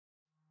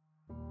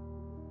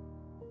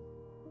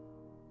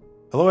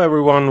Hello,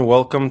 everyone.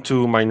 Welcome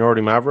to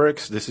Minority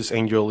Mavericks. This is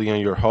Angel Leon,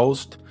 your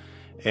host.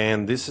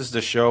 And this is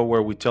the show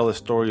where we tell the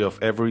story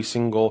of every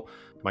single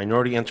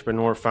minority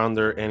entrepreneur,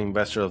 founder, and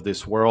investor of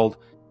this world.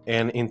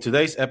 And in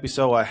today's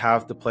episode, I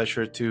have the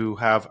pleasure to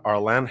have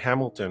Arlan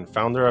Hamilton,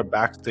 founder of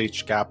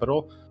Backstage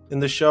Capital, in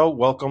the show.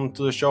 Welcome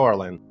to the show,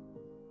 Arlan.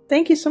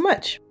 Thank you so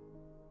much.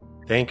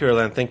 Thank you,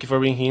 Arlan. Thank you for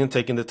being here and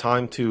taking the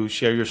time to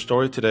share your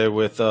story today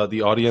with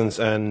the audience.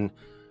 And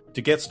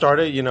to get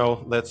started,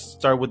 let's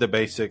start with the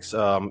basics.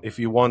 If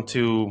you want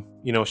to,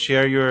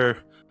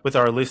 share with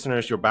our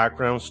listeners your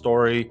background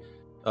story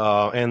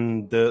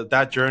and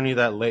that journey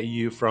that led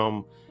you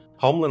from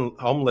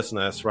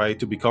homelessness, right,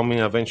 to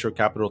becoming a venture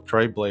capital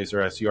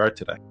trailblazer as you are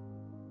today.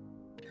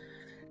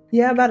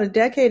 Yeah, about a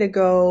decade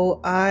ago,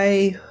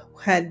 I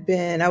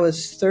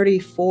was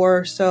 34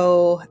 or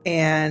so,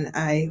 and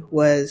I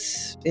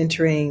was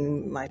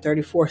entering my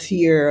 34th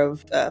year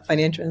of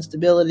financial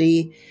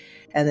instability.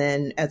 And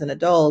then as an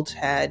adult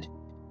had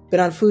been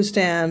on food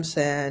stamps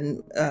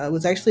and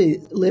was actually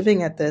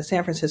living at the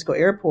San Francisco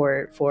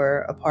airport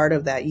for a part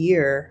of that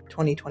year,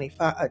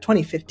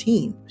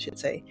 2015, I should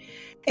say.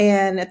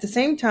 And at the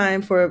same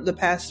time, for the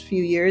past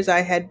few years,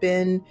 I had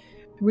been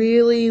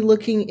really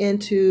looking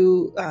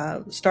into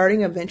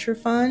starting a venture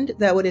fund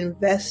that would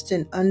invest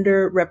in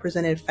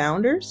underrepresented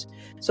founders.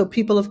 So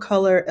people of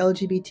color,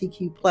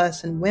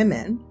 LGBTQ+, and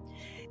women.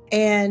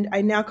 And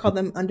I now call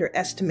them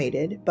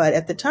underestimated. But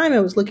at the time,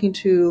 I was looking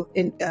to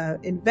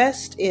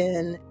invest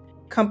in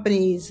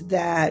companies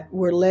that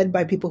were led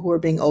by people who were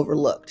being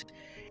overlooked.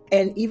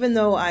 And even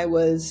though I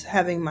was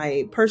having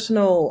my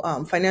personal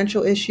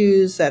financial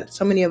issues that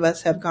so many of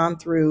us have gone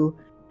through,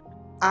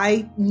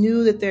 I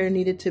knew that there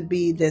needed to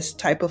be this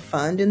type of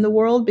fund in the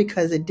world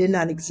because it did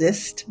not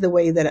exist the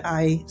way that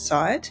I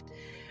saw it.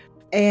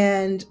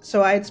 And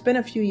so I had spent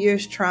a few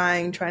years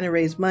trying to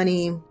raise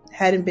money,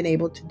 hadn't been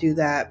able to do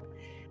that.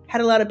 Had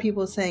a lot of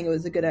people saying it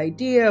was a good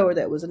idea or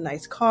that it was a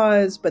nice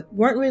cause, but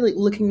weren't really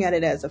looking at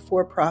it as a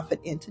for-profit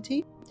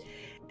entity.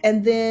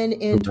 And then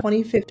in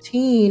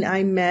 2015,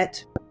 I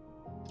met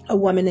a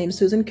woman named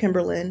Susan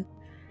Kimberlin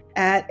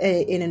at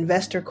an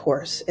investor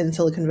course in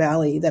Silicon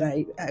Valley that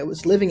I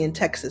was living in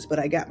Texas, but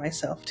I got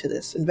myself to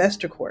this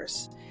investor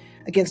course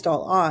against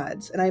all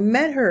odds. And I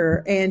met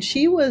her, and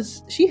she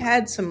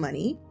had some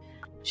money.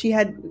 She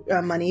had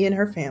money in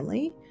her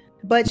family,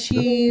 but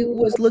she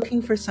was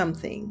looking for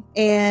something.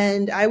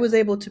 And I was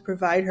able to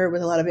provide her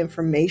with a lot of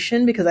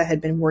information because I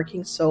had been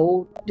working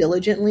so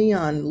diligently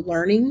on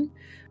learning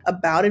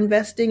about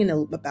investing and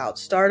about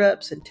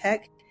startups and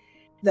tech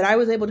that I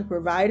was able to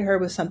provide her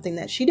with something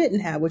that she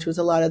didn't have, which was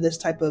a lot of this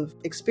type of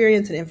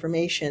experience and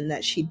information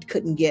that she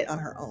couldn't get on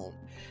her own.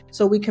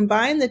 So we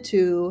combined the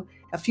two.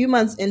 A few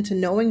months into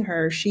knowing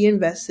her, she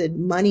invested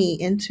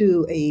money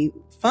into a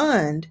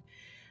fund,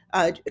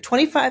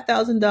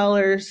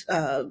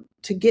 $25,000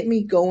 to get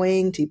me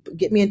going, to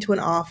get me into an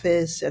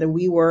office at a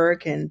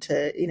WeWork and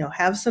to,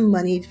 have some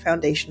money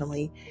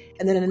foundationally,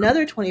 and then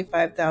another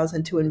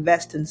 $25,000 to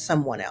invest in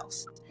someone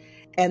else.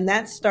 And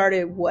that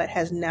started what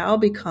has now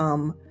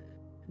become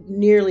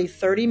nearly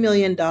 $30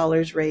 million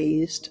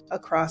raised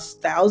across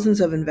thousands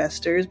of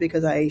investors,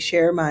 because I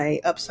share my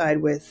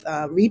upside with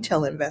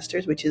retail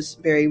investors, which is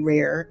very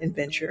rare in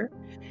venture.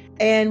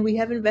 And we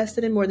have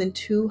invested in more than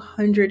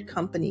 200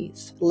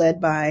 companies led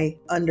by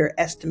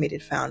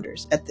underestimated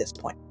founders at this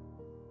point.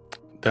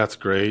 That's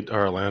great,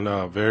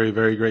 Arlan. Very,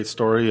 very great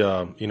story.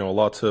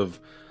 Lots of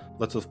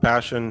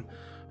passion,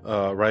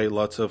 right?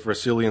 Lots of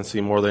resiliency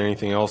more than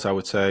anything else, I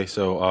would say.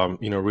 So,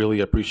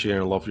 really appreciate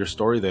and love your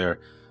story there.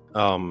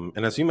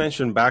 And as you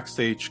mentioned,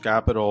 Backstage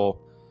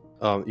Capital,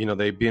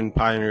 they've been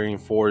pioneering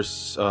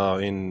force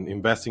in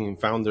investing in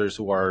founders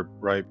who are,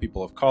 right,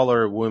 people of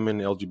color, women,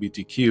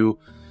 LGBTQ.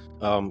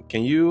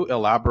 Can you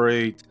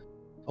elaborate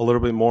a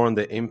little bit more on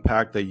the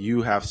impact that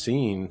you have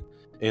seen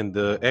in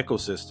the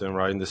ecosystem,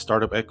 right, in the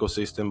startup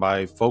ecosystem,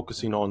 by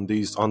focusing on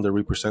these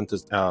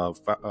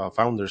underrepresented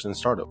founders and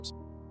startups?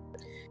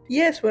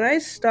 Yes, when I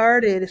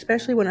started,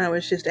 especially when I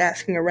was just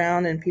asking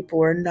around and people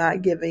were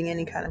not giving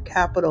any kind of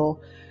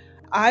capital,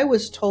 I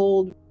was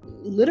told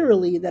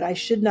literally that I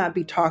should not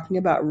be talking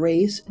about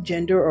race,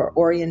 gender, or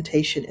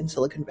orientation in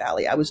Silicon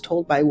Valley. I was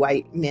told by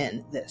white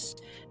men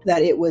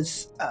that it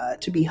was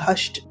to be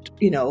hushed,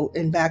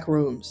 in back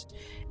rooms.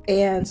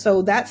 And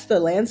so that's the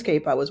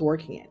landscape I was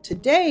working in.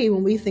 Today,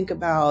 when we think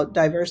about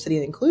diversity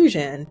and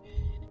inclusion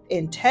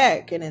in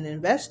tech and in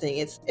investing,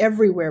 it's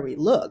everywhere we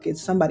look.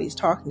 It's somebody's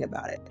talking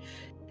about it.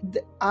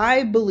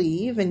 I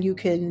believe, and you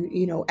can,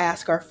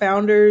 ask our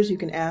founders, you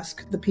can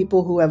ask the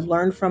people who have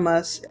learned from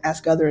us,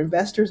 ask other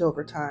investors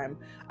over time.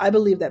 I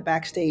believe that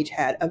Backstage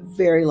had a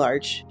very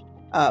large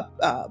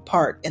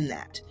part in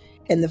that.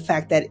 And the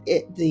fact that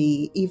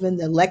even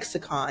the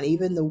lexicon,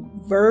 even the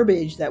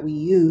verbiage that we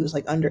use,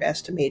 like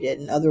underestimated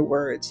and other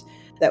words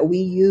that we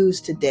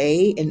use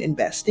today in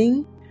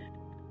investing,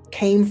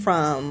 came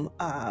from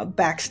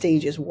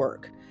Backstage's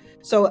work.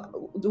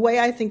 So the way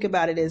I think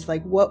about it is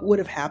like, what would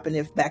have happened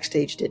if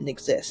Backstage didn't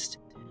exist?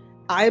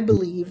 I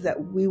believe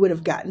that we would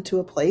have gotten to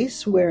a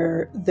place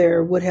where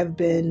there would have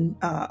been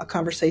a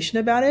conversation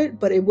about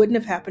it, but it wouldn't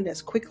have happened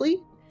as quickly,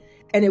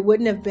 and it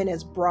wouldn't have been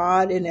as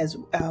broad and as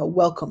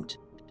welcomed.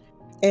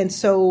 And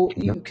so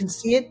you can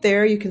see it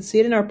there. You can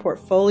see it in our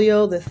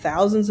portfolio, the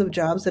thousands of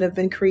jobs that have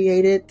been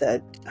created,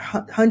 the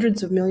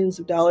hundreds of millions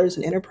of dollars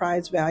in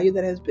enterprise value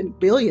that has been,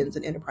 billions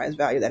in enterprise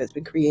value that has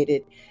been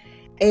created.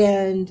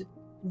 And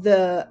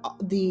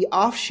the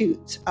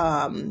offshoots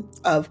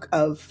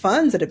of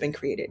funds that have been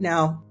created.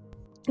 Now,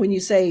 when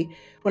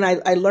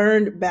I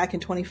learned back in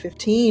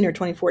 2015 or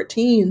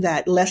 2014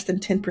 that less than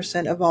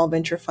 10% of all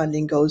venture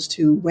funding goes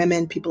to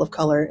women, people of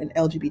color, and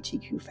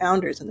LGBTQ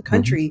founders in the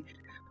country,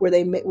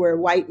 where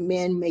white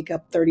men make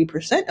up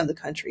 30% of the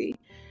country.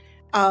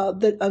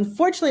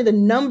 Unfortunately,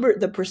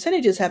 the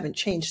percentages haven't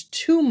changed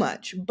too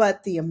much,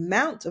 but the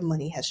amount of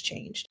money has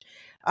changed.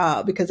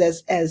 Because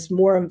as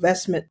more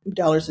investment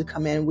dollars have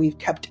come in, we've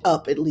kept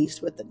up at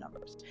least with the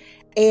numbers.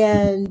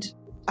 And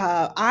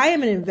I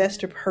am an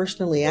investor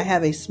personally. I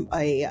have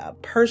a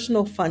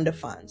personal fund of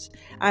funds.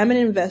 I'm an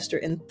investor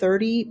in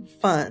 30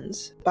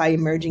 funds by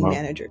emerging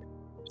managers.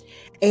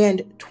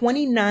 And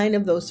 29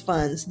 of those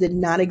funds did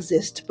not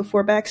exist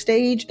before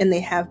Backstage, and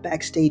they have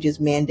Backstage's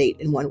mandate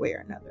in one way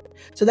or another.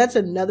 So that's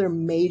another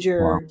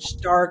major,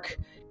 stark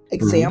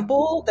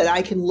example that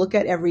I can look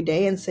at every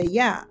day and say,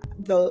 yeah,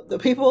 the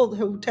people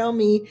who tell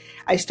me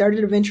I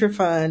started a venture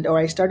fund or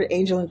I started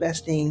angel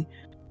investing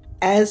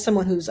as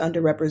someone who's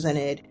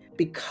underrepresented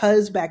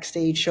because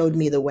Backstage showed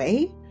me the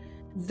way,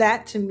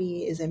 that to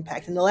me is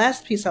impact. And the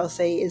last piece I'll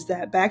say is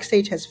that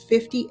Backstage has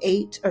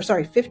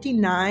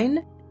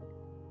 59.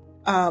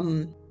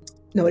 No,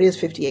 it is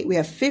 58. We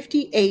have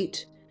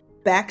 58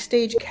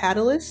 Backstage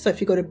Catalysts. So if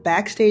you go to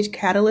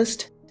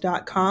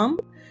backstagecatalyst.com,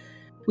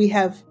 we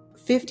have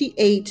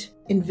 58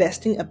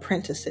 investing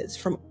apprentices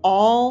from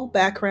all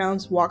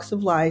backgrounds, walks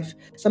of life.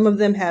 Some of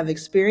them have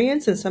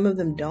experience and some of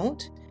them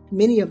don't.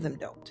 Many of them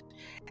don't.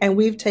 And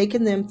we've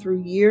taken them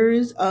through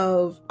years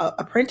of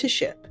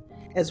apprenticeship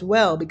as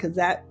well, because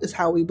that is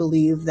how we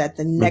believe that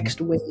the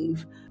next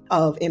wave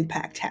of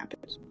impact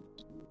happens.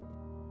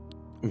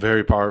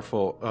 Very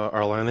powerful,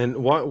 Arlan. And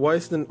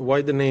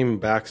why the name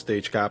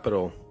Backstage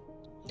Capital?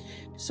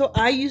 So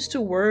I used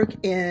to work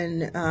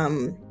in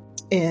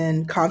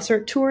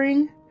concert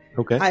touring.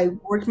 Okay. I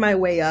worked my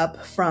way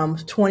up from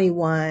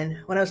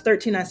 21. When I was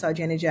 13, I saw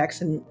Janet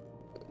Jackson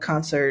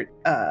concert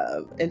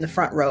in the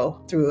front row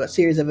through a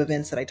series of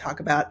events that I talk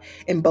about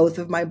in both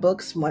of my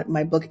books.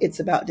 My book, It's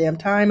About Damn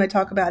Time, I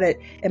talk about it.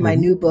 And my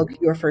new book,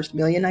 Your First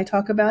Million, I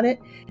talk about it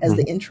as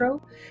the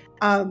intro.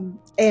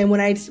 And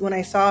when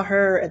I saw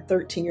her at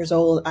 13 years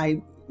old,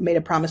 I made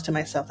a promise to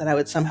myself that I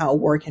would somehow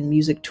work in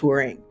music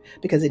touring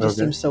because it just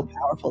seems so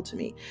powerful to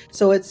me.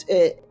 So it's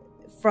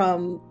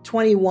from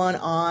 21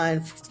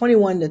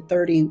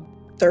 to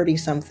 30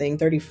 something,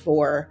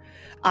 34,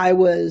 I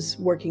was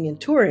working in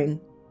touring,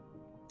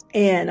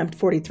 and I'm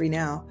 43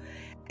 now.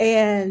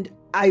 And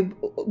I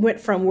went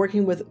from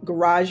working with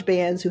garage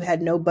bands who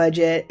had no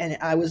budget and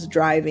I was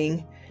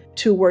driving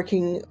to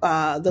working,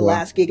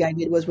 last gig I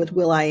did was with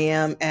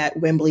will.i.am at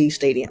Wembley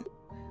Stadium.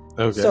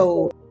 Okay.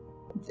 So,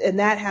 and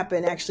that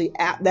happened a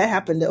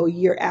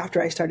year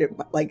after I started,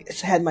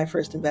 had my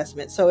first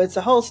investment. So it's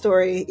a whole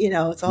story,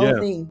 it's a whole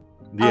thing.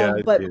 Yeah.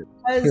 But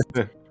because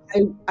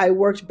I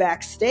worked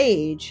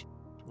Backstage,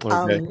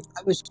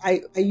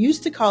 I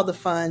used to call the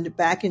fund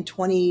back in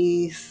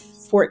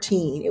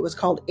 2014. It was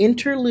called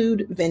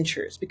Interlude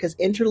Ventures because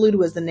Interlude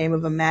was the name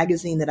of a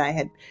magazine that I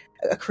had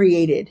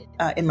created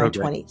in my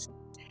 20s.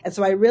 And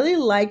so I really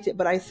liked it,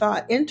 but I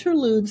thought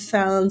interlude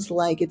sounds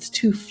like it's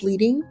too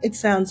fleeting. It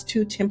sounds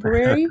too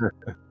temporary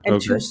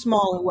and too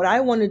small. And what I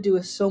want to do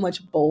is so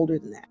much bolder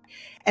than that.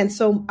 And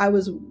so I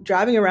was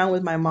driving around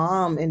with my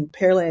mom in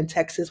Pearland,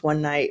 Texas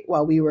one night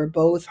while we were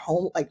both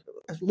home,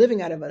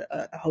 living out of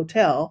a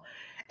hotel.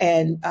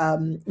 And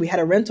we had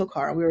a rental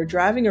car and we were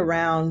driving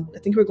around. I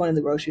think we were going to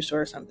the grocery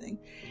store or something.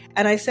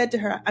 And I said to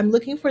her, I'm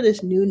looking for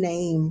this new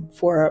name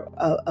for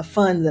a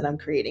fund that I'm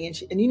creating.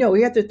 And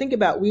we have to think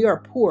about, we are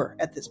poor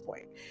at this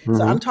point.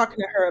 So I'm talking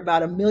to her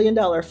about $1 million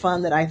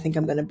fund that I think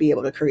I'm going to be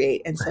able to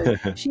create. And so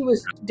she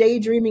was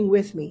daydreaming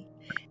with me.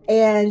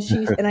 And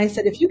I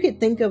said, if you could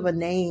think of a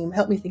name,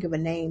 help me think of a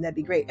name, that'd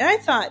be great. And I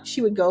thought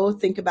she would go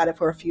think about it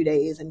for a few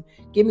days and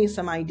give me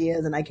some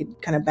ideas and I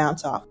could kind of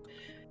bounce off.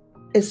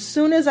 As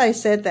soon as I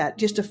said that,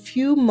 just a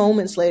few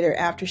moments later,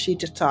 after she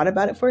just thought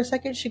about it for a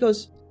second, she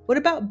goes, what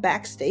about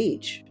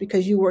Backstage?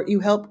 Because you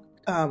help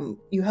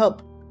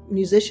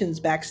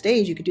musicians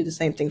backstage. You could do the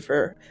same thing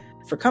for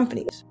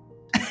companies.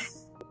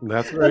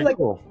 That's very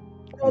cool.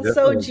 That's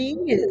so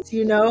genius,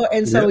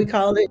 And so we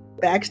called it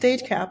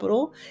Backstage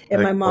Capital,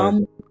 and my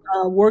mom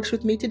works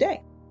with me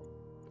today.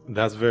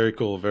 That's very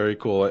cool. Very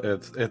cool.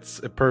 It's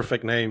a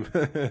perfect name.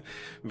 It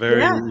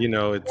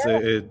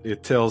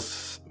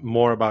tells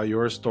more about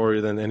your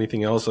story than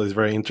anything else. So it's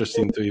very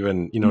interesting to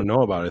even,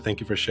 know about it. Thank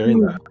you for sharing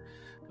that.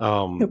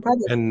 No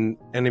problem.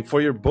 And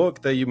for your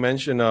book that you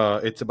mentioned,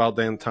 It's About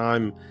Damn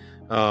Time,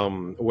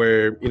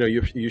 where,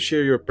 you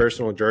share your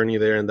personal journey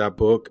there in that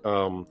book.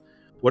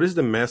 what is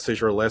the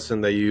message or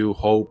lesson that you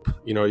hope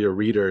your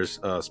readers,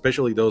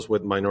 especially those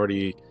with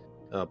minority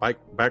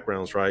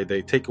backgrounds, right,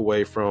 they take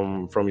away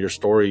from your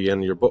story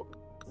and your book?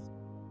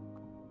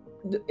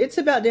 It's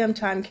About Damn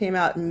Time came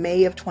out in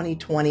May of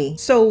 2020.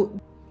 So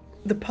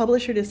the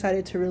publisher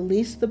decided to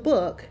release the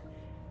book,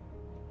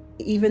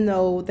 even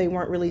though they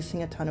weren't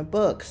releasing a ton of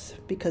books,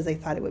 because they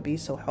thought it would be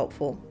so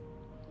helpful.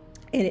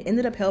 And it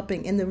ended up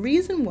helping. And the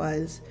reason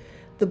was,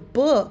 the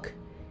book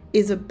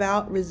is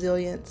about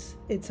resilience.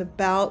 It's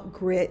about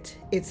grit.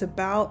 It's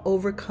about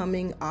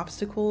overcoming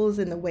obstacles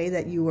in the way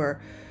that you were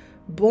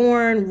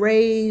born,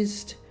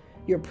 raised,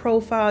 your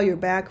profile, your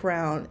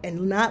background,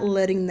 and not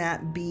letting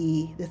that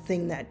be the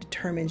thing that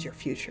determines your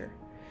future.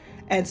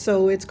 And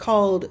so it's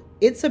called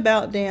It's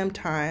About Damn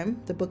Time.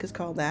 The book is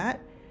called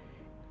that.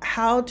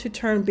 How to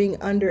turn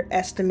being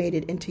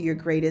underestimated into your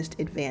greatest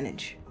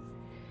advantage.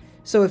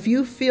 So if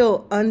you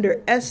feel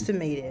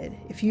underestimated,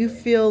 if you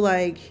feel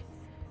like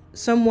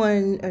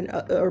someone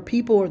or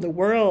people or the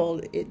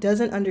world, it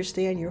doesn't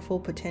understand your full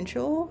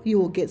potential, you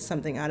will get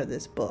something out of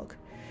this book.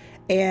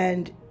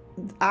 And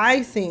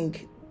I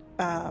think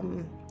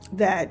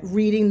that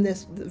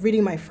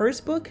reading my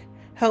first book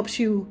helps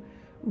you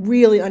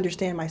really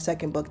understand my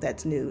second book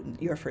that's new,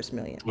 Your First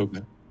Million.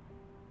 Okay.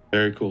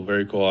 Very cool.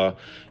 Very cool.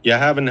 Yeah, I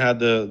haven't had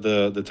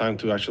the time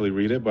to actually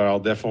read it, but I'll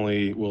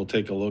definitely will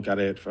take a look at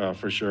it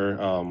for sure.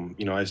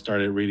 I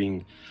started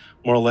reading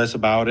more or less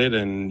about it,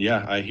 and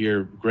yeah, I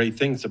hear great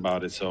things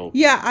about it. So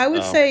yeah, I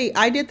would say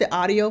I did the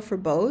audio for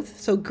both.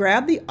 So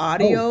grab the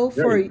audio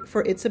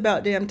for It's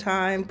About Damn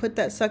Time, put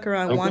that sucker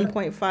on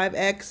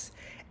 1.5x,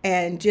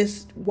 and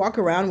just walk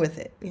around with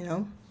it.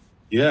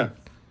 Yeah.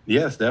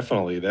 Yes,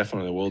 definitely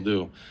will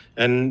do.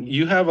 And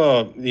you have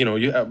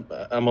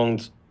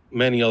amongst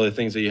many other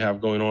things that you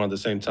have going on at the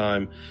same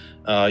time,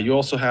 you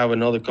also have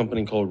another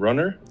company called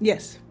Runner.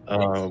 Yes.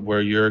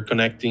 Where you're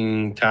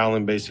connecting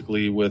talent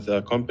basically with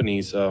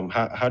companies.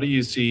 How do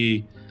you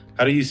see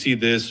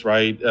this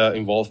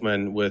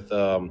involvement with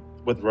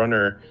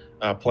Runner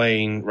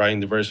playing in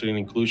diversity and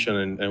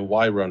inclusion, and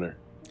why Runner?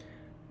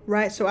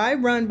 Right. So I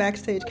run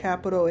Backstage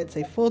Capital. It's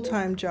a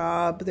full-time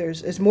job.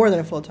 It's more than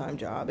a full-time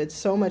job. It's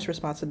so much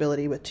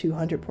responsibility with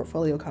 200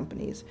 portfolio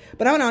companies.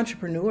 But I'm an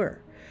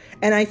entrepreneur.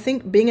 And I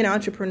think being an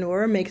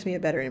entrepreneur makes me a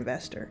better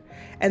investor.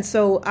 And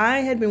so I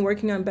had been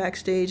working on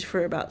Backstage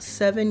for about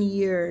 7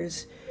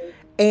 years.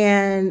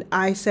 And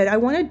I said, I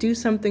want to do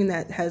something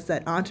that has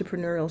that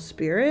entrepreneurial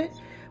spirit,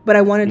 but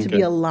I want it to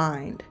be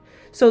aligned.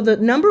 So the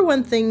number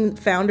one thing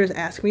founders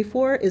ask me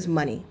for is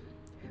money.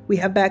 We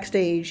have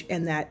Backstage,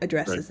 and that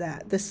addresses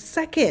that. The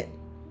second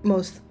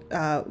most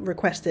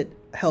requested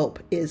help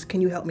is, can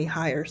you help me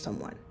hire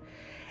someone?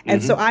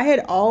 And so I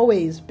had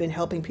always been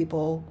helping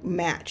people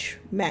match.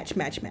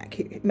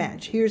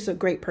 Here's a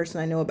great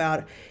person I know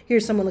about.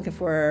 Here's someone looking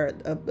for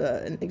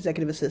an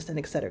executive assistant,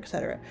 et cetera, et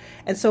cetera.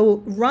 And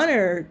so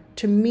Runner,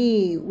 to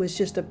me, was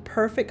just a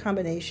perfect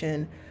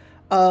combination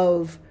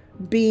of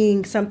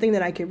being something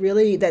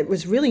that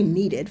was really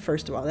needed.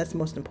 First of all, that's the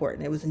most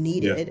important. It was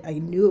needed. Yeah. I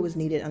knew it was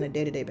needed on a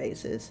day-to-day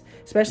basis,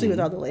 especially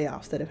with all the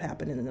layoffs that have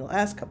happened in the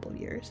last couple of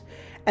years.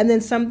 And then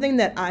something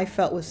that I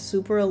felt was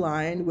super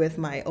aligned with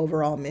my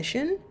overall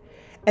mission.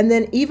 And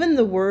then even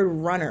the word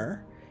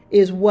runner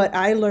is what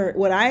I learned,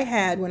 what I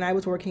had when I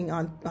was working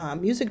on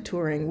music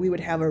touring. We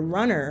would have a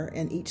runner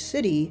in each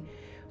city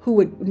who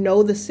would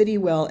know the city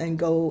well and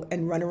go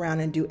and run around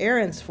and do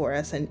errands for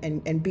us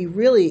and be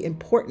really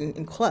important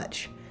and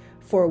clutch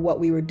for what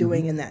we were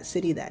doing in that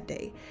city that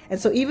day. And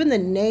so even the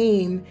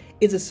name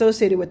is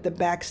associated with the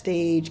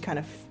Backstage kind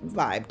of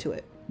vibe to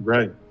it.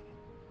 Right.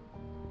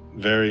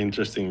 Very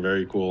interesting.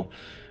 Very cool.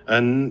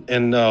 And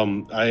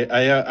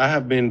I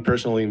have been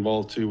personally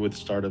involved too with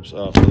startups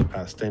for the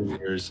past 10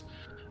 years.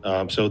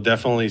 So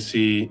definitely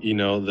see,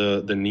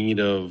 the need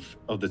of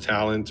the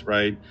talent,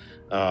 right?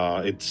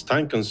 It's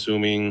time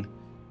consuming.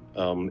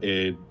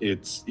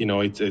 It's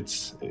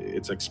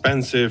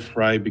expensive,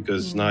 right?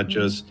 Because it's not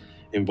just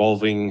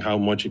involving how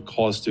much it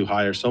costs to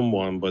hire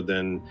someone, but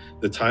then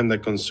the time that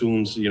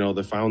consumes,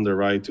 the founder,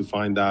 right, to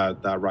find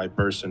that right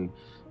person.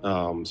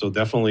 So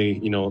definitely,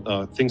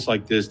 things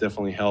like this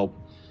definitely help.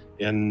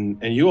 And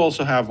you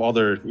also have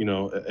other,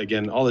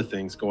 other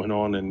things going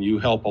on, and you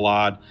help a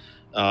lot,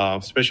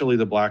 especially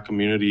the Black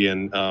community.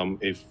 And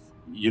if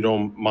you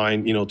don't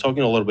mind,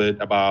 talking a little bit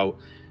about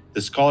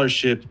the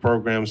scholarship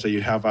programs that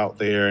you have out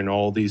there and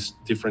all these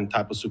different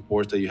type of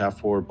supports that you have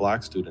for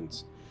Black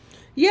students.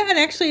 Yeah, and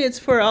actually it's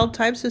for all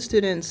types of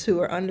students who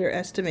are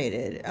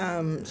underestimated.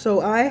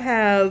 So I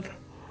have,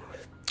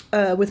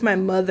 with my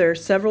mother,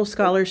 several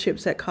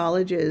scholarships at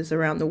colleges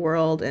around the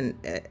world, and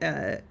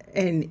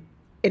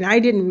I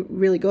didn't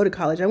really go to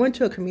college. I went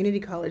to a community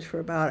college for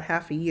about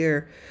half a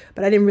year,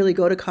 but I didn't really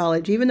go to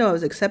college, even though I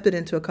was accepted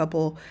into a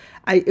couple.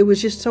 It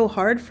was just so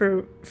hard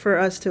for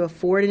us to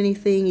afford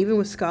anything, even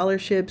with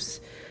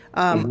scholarships.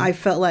 I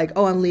felt like,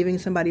 I'm leaving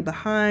somebody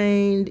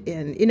behind,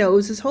 and it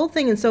was this whole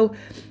thing. And so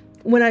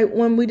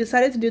when we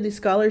decided to do these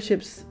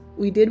scholarships,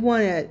 we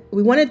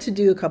wanted to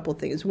do a couple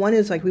things. One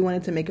is like we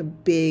wanted to make a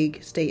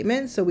big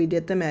statement, so we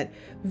did them at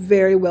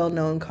very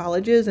well-known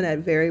colleges and at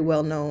very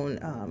well-known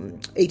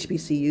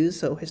HBCUs,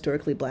 so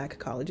historically black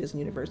colleges and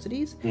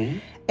universities. Mm-hmm.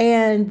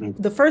 And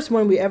Mm-hmm. the first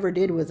one we ever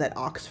did was at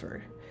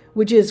Oxford,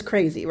 which is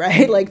crazy,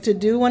 right? Like to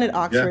do one at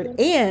Oxford,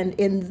 and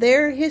in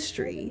their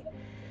history,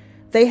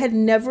 they had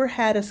never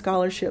had a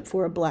scholarship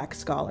for a black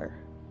scholar.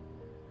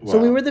 Wow. So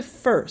we were the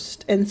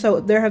first, and so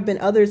there have been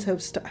others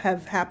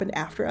have happened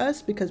after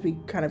us because we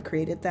kind of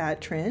created that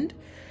trend.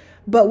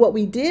 But what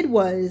we did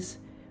was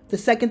the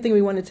second thing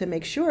we wanted to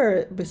make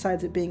sure,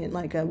 besides it being in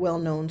like a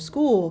well-known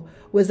school,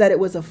 was that it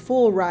was a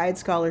full ride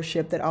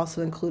scholarship that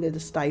also included a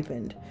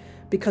stipend,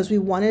 because we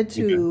wanted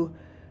to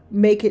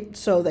make it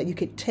so that you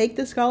could take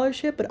the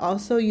scholarship, but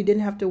also you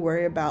didn't have to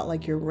worry about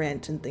like your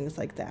rent and things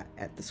like that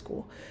at the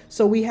school.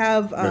 So we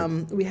have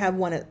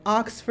one at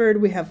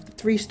Oxford. We have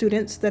 3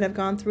 students that have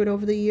gone through it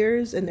over the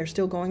years, and they're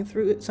still going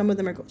through it. Some of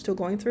them are still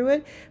going through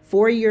it.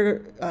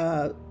 4-year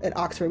at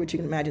Oxford, which you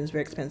can imagine is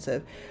very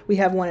expensive. We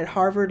have one at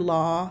Harvard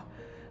Law,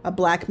 a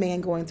black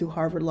man going through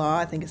Harvard Law.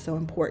 I think it's so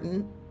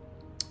important.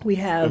 We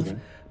have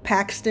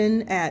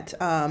Paxton at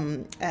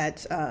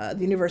the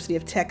University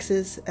of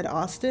Texas at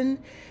Austin.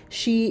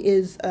 She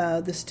is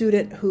the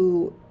student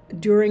who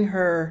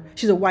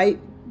she's a white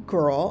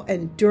girl,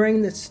 and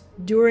during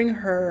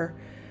her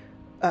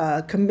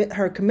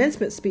her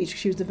commencement speech,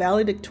 she was the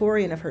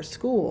valedictorian of her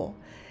school,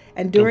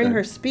 and during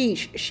her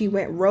speech, she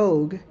went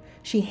rogue.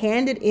 She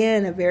handed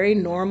in a very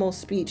normal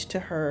speech to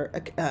her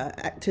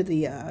to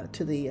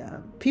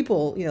the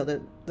people,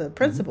 the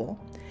principal,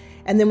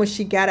 and then when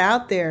she got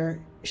out there,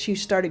 she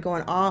started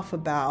going off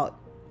about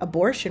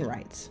abortion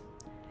rights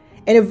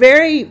in a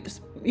very,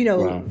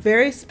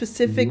 very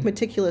specific,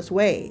 meticulous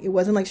way. It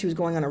wasn't like she was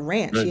going on a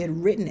rant. Right. She had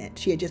written it.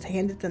 She had just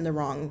handed them the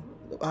wrong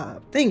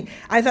thing.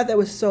 I thought that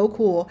was so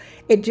cool.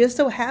 It just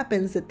so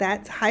happens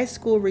that high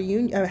school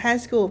high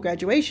school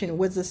graduation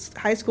was the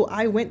high school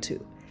I went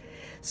to.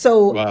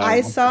 So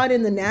I saw it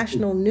in the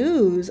national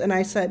news, and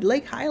I said,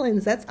 Lake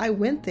Highlands, I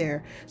went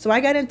there. So I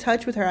got in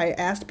touch with her. I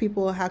asked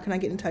people, how can I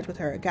get in touch with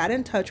her? I got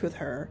in touch with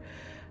her.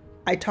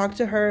 I talked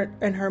to her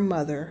and her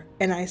mother,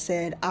 and I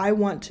said, I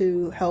want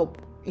to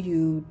help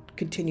you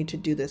continue to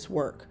do this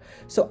work.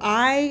 So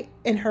I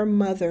and her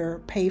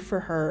mother pay for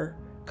her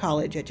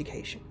college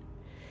education.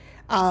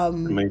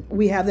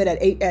 We have that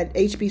at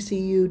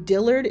HBCU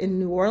Dillard in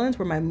New Orleans,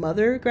 where my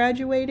mother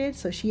graduated.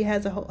 So she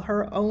has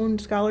her own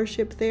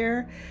scholarship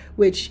there,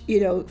 which,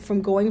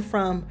 from going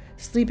from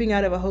sleeping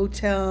out of a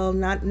hotel,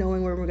 not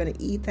knowing where we're going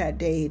to eat that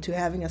day, to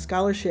having a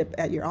scholarship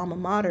at your alma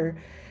mater,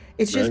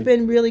 it's just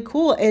been really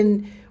cool.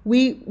 And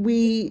we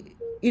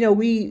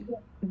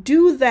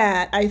do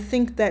that. I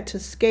think that to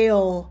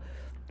scale,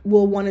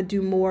 we'll want to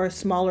do more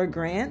smaller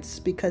grants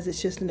because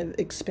it's just an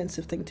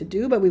expensive thing to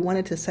do. But we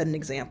wanted to set an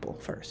example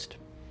first.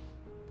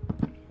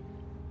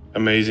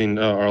 Amazing,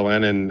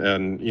 Arlan,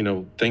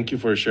 and thank you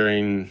for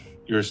sharing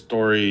your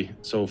story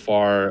so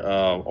far.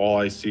 All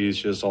I see is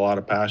just a lot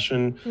of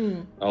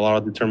passion, a lot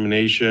of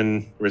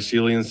determination,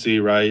 resiliency,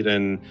 right?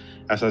 And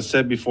as I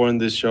said before in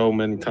this show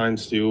many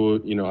times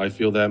too, I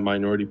feel that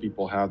minority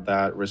people have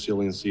that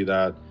resiliency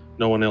that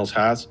no one else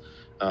has,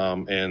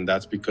 and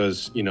that's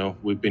because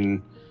we've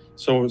been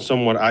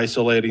somewhat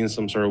isolated in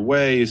some sort of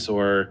ways,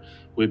 or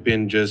we've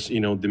been just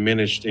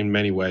diminished in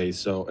many ways.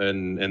 So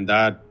and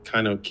that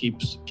kind of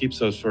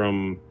keeps us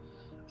from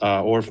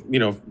or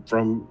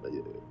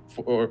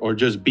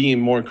just being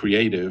more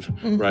creative,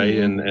 right?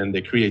 And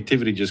the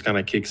creativity just kind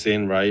of kicks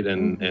in, right?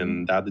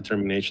 And that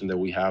determination that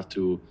we have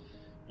to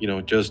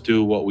just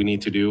do what we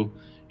need to do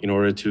in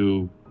order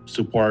to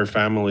support our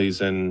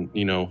families and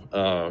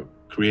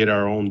create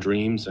our own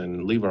dreams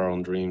and live our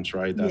own dreams,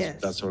 right?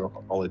 That's sort of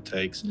all it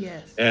takes.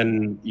 Yes.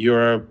 And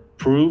you're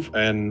proof,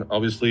 and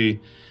obviously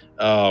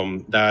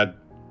that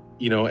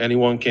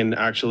anyone can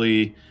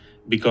actually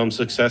become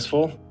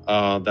successful,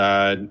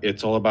 that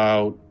it's all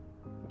about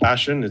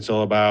passion, it's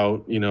all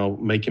about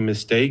making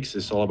mistakes,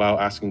 it's all about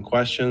asking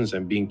questions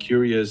and being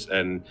curious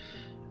and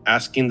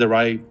asking the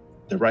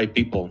right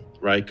people,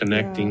 right?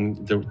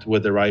 Connecting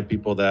with the right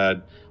people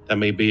that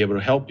may be able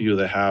to help you,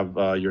 that have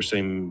your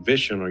same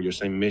vision or your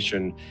same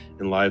mission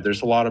in life.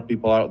 There's a lot of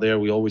people out there.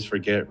 We always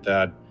forget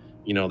that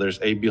there's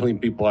 8 billion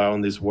people out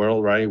in this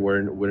world, right?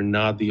 We're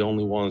not the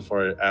only ones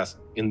as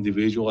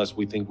individual as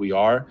we think we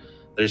are.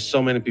 There's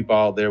so many people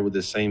out there with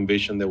the same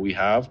vision that we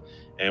have,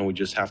 and we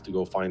just have to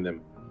go find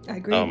them. I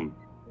agree.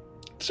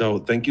 So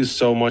thank you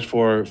so much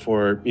for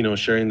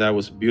sharing that. It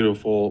was a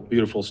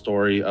beautiful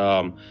story.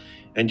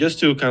 And just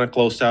to kind of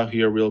close out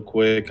here real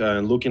quick,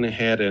 looking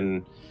ahead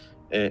and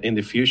in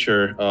the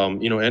future,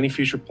 any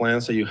future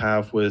plans that you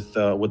have with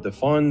the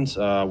funds,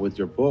 with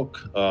your book,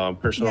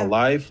 personal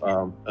life,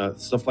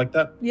 stuff like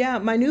that? Yeah,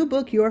 my new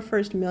book, Your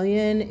First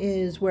Million,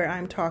 is where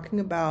I'm talking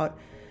about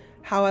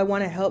how I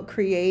want to help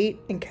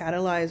create and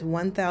catalyze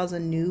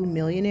 1,000 new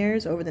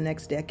millionaires over the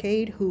next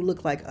decade who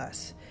look like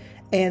us.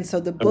 And so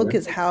the book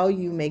is How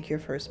You Make Your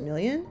First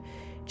Million.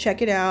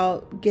 Check it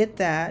out, get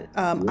that.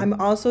 I'm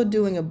also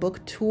doing a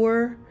book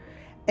tour,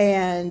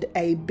 and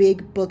a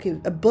big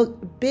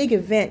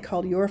event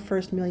called Your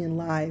First Million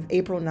Live,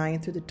 April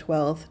 9th through the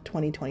 12th,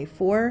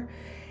 2024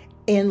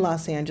 in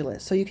Los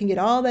Angeles. So you can get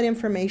all that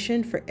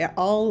information for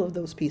all of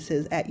those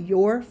pieces at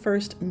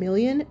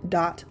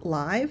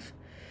yourfirstmillion.live.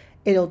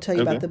 It'll tell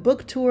you about the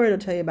book tour. It'll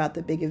tell you about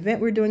the big event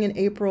we're doing in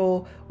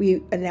April.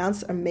 We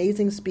announced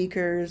amazing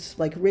speakers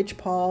like Rich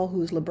Paul,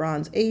 who's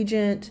LeBron's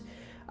agent,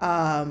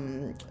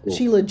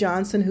 Sheila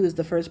Johnson, who is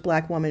the first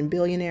Black woman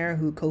billionaire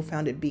who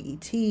co-founded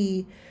BET.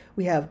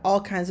 We have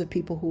all kinds of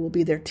people who will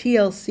be there.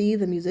 TLC,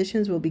 the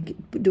musicians, will be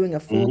doing a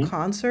full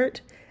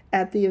concert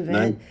at the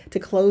event to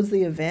close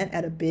the event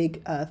at a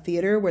big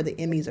theater where the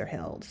Emmys are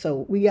held.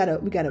 So we got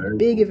a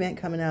big event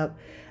coming up.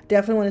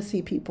 Definitely want to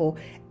see people.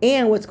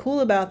 And what's cool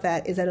about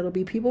that is that it'll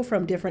be people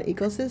from different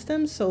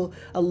ecosystems. So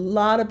a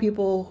lot of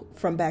people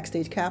from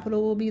Backstage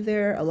Capital will be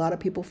there. A lot of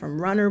people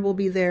from Runner will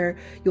be there.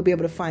 You'll be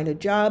able to find a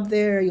job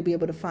there. You'll be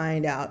able to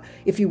find out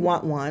if you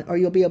want one, or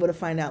you'll be able to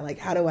find out like,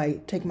 how do I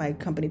take my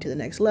company to the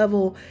next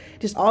level?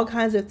 Just all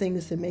kinds of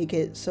things to make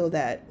it so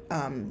that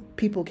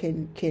people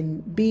can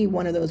be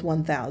one of those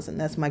 1,000.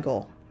 That's my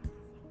goal.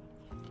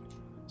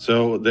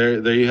 So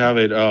there you have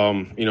it.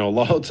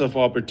 Lots of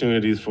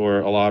opportunities for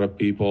a lot of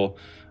people.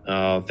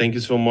 Thank you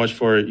so much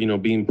for,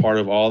 being part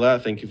of all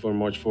that. Thank you so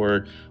much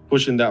for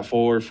pushing that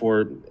forward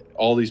for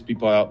all these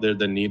people out there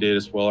that need it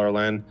as well,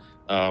 Arlan.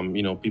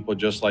 People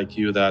just like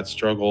you that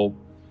struggle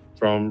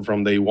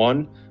from day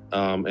one.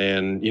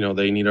 And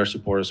they need our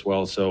support as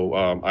well. So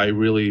I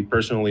really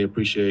personally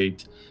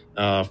appreciate,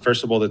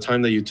 first of all, the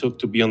time that you took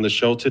to be on the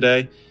show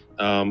today.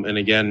 And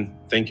again,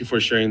 thank you for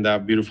sharing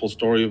that beautiful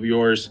story of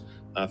yours.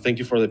 Thank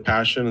you for the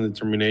passion and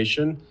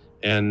determination.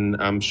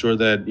 And I'm sure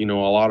that, a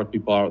lot of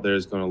people out there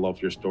is going to love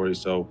your story.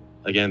 So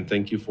again,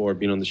 thank you for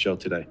being on the show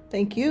today.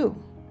 Thank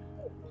you.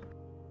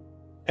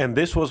 And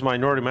this was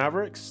Minority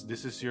Mavericks.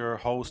 This is your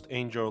host,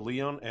 Angel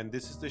Leon. And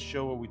this is the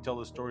show where we tell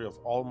the story of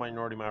all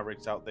Minority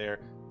Mavericks out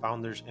there,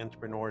 founders,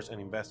 entrepreneurs, and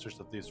investors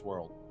of this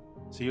world.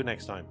 See you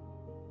next time.